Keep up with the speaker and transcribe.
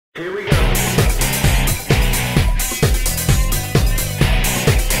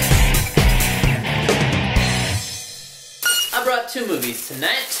2 movies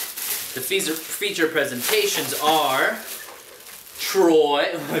tonight. The feature presentations are Troy.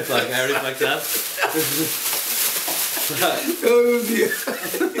 Oh my fuck, I already fucked up.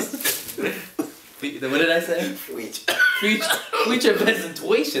 What did I say? Feature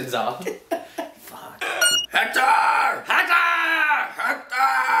presentations are. Fuck. Hector! Hector! Hector!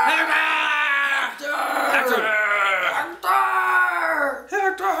 Hector! Hector!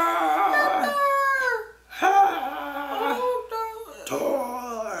 Hector!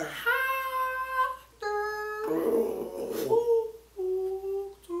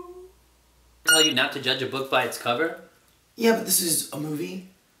 Tell you not to judge a book by its cover? Yeah, but this is a movie,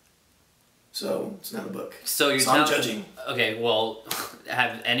 so it's not a book. So you're I'm judging. Okay, well,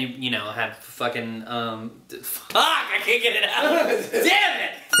 have any, have fucking, fuck, I can't get it out. Damn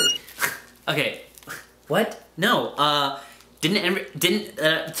it! Okay, what? No, didn't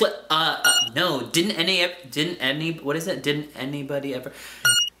anybody ever?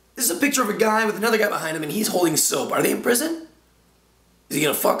 This is a picture of a guy with another guy behind him, and he's holding soap. Are they in prison? Is he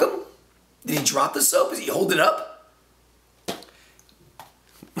gonna fuck him? Did he drop the soap? Is he hold it up?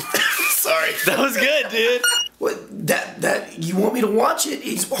 Sorry. That was good, dude. What? That you want me to watch it?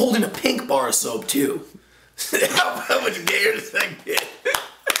 He's holding a pink bar of soap too. How much gayer does that get?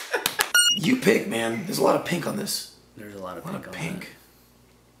 You pick, man. There's a lot of pink on this. There's a lot of pink on pink.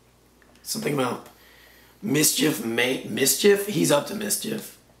 Something about mischief, mischief? He's up to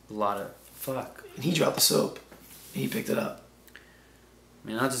mischief. A lot of fuck. And he dropped the soap. And he picked it up. I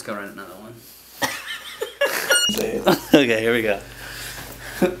mean, I'll just go rent another one. Say it. Okay, here we go.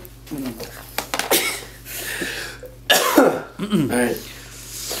 Alright.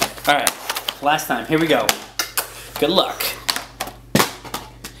 Alright, last time. Here we go. Good luck.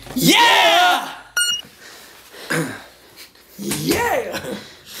 Yeah! Yeah!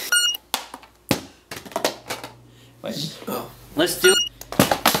 Wait. Oh. Let's do it.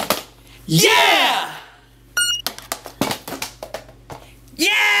 Yeah!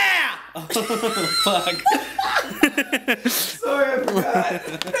 Yeah! Oh, fuck. Sorry, I forgot.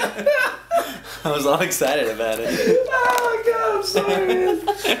 I was all excited about it. Oh god, I'm sorry, man.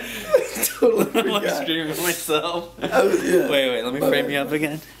 Totally forgot. I'm screaming myself. Yeah. Wait, let me frame you up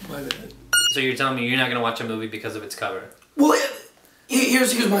again. My bad. So you're telling me you're not gonna watch a movie because of its cover? Well,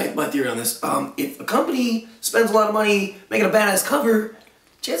 here's my theory on this. If a company spends a lot of money making a badass cover,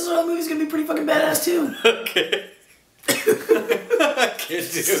 chances are the movie's gonna be pretty fucking badass too. Okay. I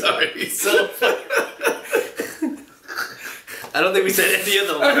can't do it. Sorry, so funny. I don't think we said any of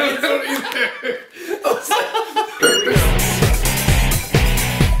the lines. I don't either.